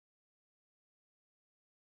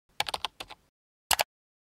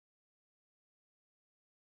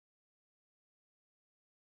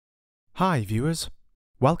Hi viewers,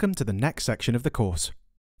 welcome to the next section of the course,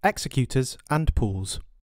 Executors and Pools.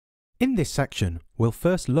 In this section, we'll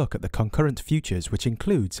first look at the concurrent futures, which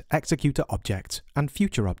includes executor objects and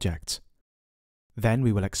future objects. Then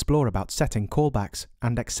we will explore about setting callbacks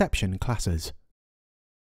and exception classes.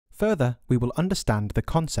 Further, we will understand the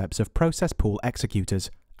concepts of process pool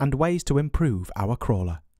executors and ways to improve our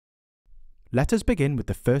crawler. Let us begin with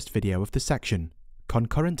the first video of the section,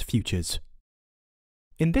 Concurrent Futures.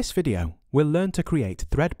 In this video, we'll learn to create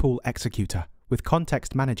thread pool executor with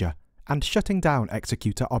context manager and shutting down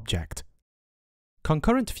executor object.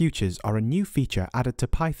 Concurrent futures are a new feature added to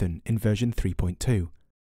Python in version 3.2.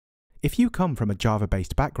 If you come from a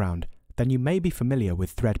Java-based background, then you may be familiar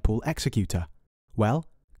with thread pool executor. Well,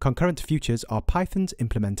 concurrent futures are Python's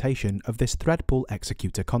implementation of this thread pool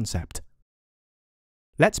executor concept.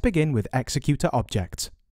 Let's begin with executor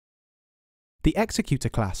objects. The executor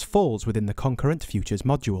class falls within the concurrent futures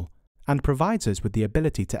module and provides us with the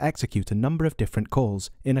ability to execute a number of different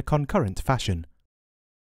calls in a concurrent fashion.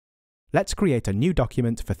 Let's create a new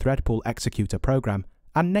document for thread pool executor program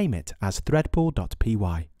and name it as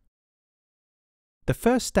threadpool.py. The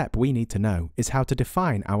first step we need to know is how to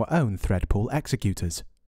define our own thread pool executors.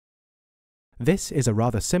 This is a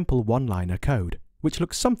rather simple one-liner code, which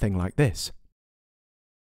looks something like this.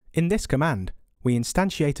 In this command, we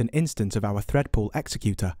instantiate an instance of our thread pool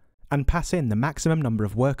executor and pass in the maximum number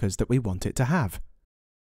of workers that we want it to have.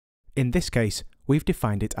 In this case, we've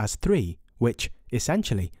defined it as 3, which,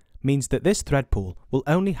 essentially, means that this thread pool will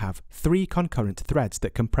only have 3 concurrent threads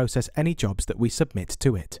that can process any jobs that we submit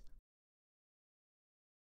to it.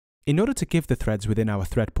 In order to give the threads within our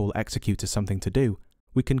thread pool executor something to do,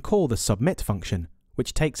 we can call the submit function,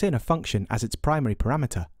 which takes in a function as its primary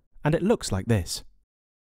parameter, and it looks like this.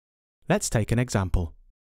 Let's take an example.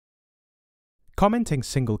 Commenting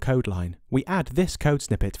single code line, we add this code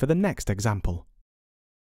snippet for the next example.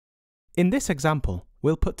 In this example,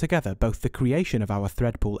 we'll put together both the creation of our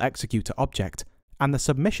thread pool executor object and the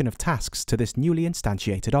submission of tasks to this newly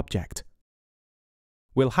instantiated object.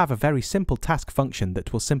 We'll have a very simple task function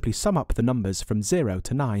that will simply sum up the numbers from 0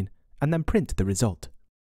 to 9 and then print the result.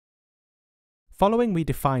 Following we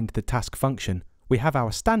defined the task function, we have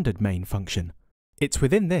our standard main function. It's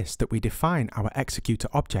within this that we define our executor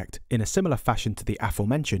object in a similar fashion to the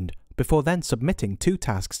aforementioned, before then submitting 2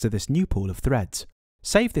 tasks to this new pool of threads.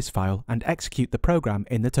 Save this file and execute the program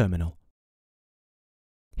in the terminal.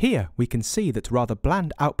 Here we can see that rather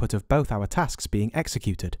bland output of both our tasks being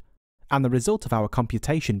executed, and the result of our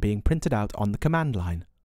computation being printed out on the command line.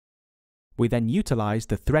 We then utilize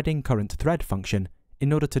the threading current thread function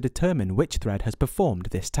in order to determine which thread has performed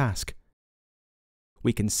this task.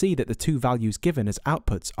 We can see that the 2 values given as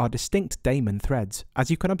outputs are distinct daemon threads, as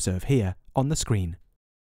you can observe here on the screen.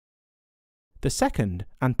 The second,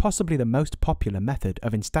 and possibly the most popular method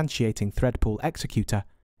of instantiating thread pool executor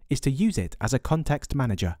is to use it as a context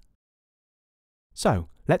manager. So,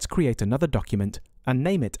 let's create another document and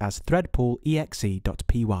name it as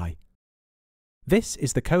threadpoolexe.py. This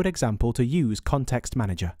is the code example to use context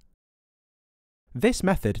manager. This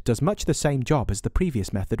method does much the same job as the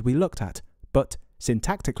previous method we looked at, but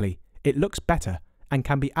syntactically, it looks better and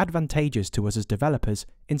can be advantageous to us as developers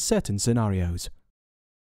in certain scenarios.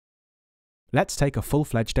 Let's take a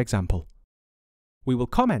full-fledged example. We will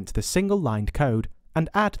comment the single-lined code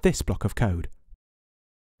and add this block of code.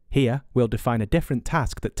 Here, we'll define a different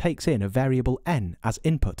task that takes in a variable n as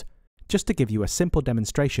input, just to give you a simple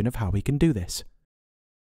demonstration of how we can do this.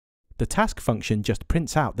 The task function just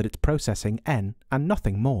prints out that it's processing n and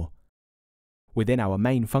nothing more. Within our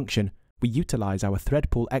main function, we utilize our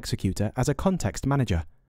thread pool executor as a context manager,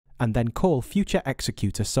 and then call future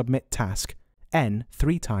executor submit task n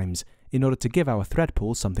 3 times in order to give our thread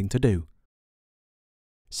pool something to do.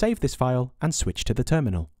 Save this file and switch to the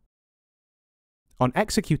terminal. On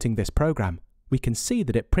executing this program, we can see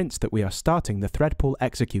that it prints that we are starting the thread pool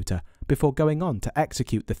executor before going on to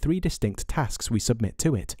execute the 3 distinct tasks we submit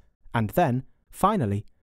to it, and then, finally,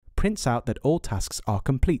 prints out that all tasks are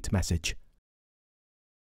complete message.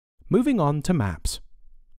 Moving on to maps.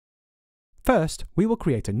 First, we will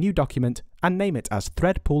create a new document and name it as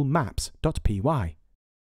threadpoolmaps.py.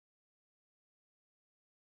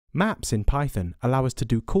 Maps in Python allow us to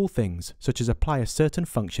do cool things such as apply a certain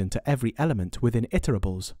function to every element within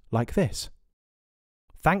iterables, like this.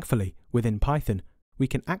 Thankfully, within Python, we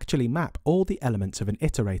can actually map all the elements of an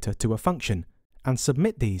iterator to a function and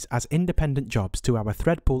submit these as independent jobs to our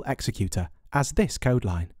thread pool executor as this code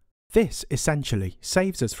line. This essentially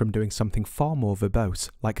saves us from doing something far more verbose,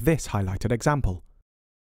 like this highlighted example.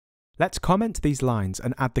 Let's comment these lines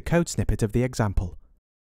and add the code snippet of the example.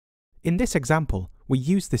 In this example, we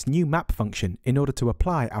use this new map function in order to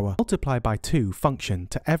apply our multiply by 2 function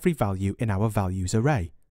to every value in our values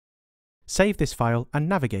array. Save this file and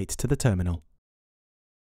navigate to the terminal.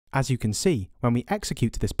 As you can see, when we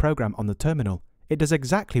execute this program on the terminal, it does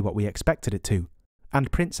exactly what we expected it to,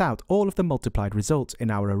 and prints out all of the multiplied results in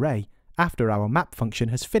our array after our map function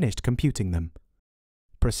has finished computing them.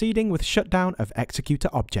 Proceeding with Shutdown of Executor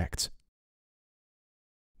Objects.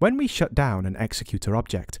 When we shut down an executor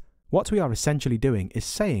object, what we are essentially doing is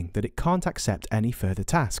saying that it can't accept any further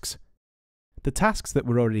tasks. The tasks that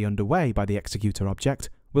were already underway by the executor object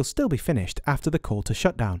will still be finished after the call to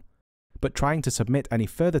shutdown, but trying to submit any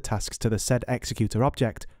further tasks to the said executor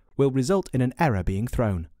object will result in an error being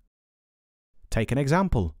thrown. Take an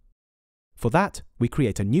example. For that, we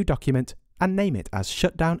create a new document and name it as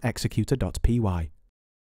shutdownexecutor.py.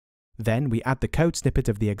 Then we add the code snippet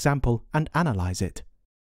of the example and analyze it.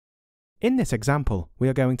 In this example, we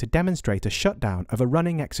are going to demonstrate a shutdown of a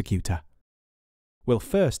running executor. We'll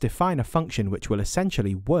first define a function which will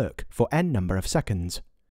essentially work for n number of seconds.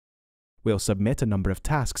 We'll submit a number of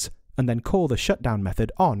tasks and then call the shutdown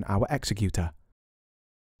method on our executor.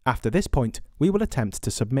 After this point, we will attempt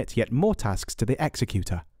to submit yet more tasks to the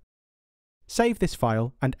executor. Save this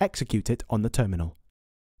file and execute it on the terminal.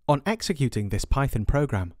 On executing this Python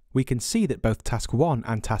program, we can see that both task 1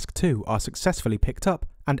 and task 2 are successfully picked up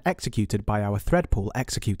and executed by our threadpool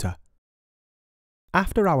executor.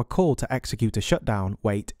 After our call to execute a shutdown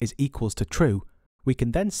wait is equals to true, we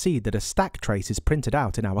can then see that a stack trace is printed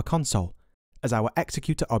out in our console, as our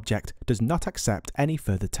executor object does not accept any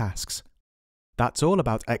further tasks. That's all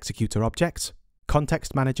about executor objects,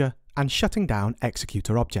 context manager, and shutting down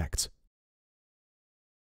executor objects.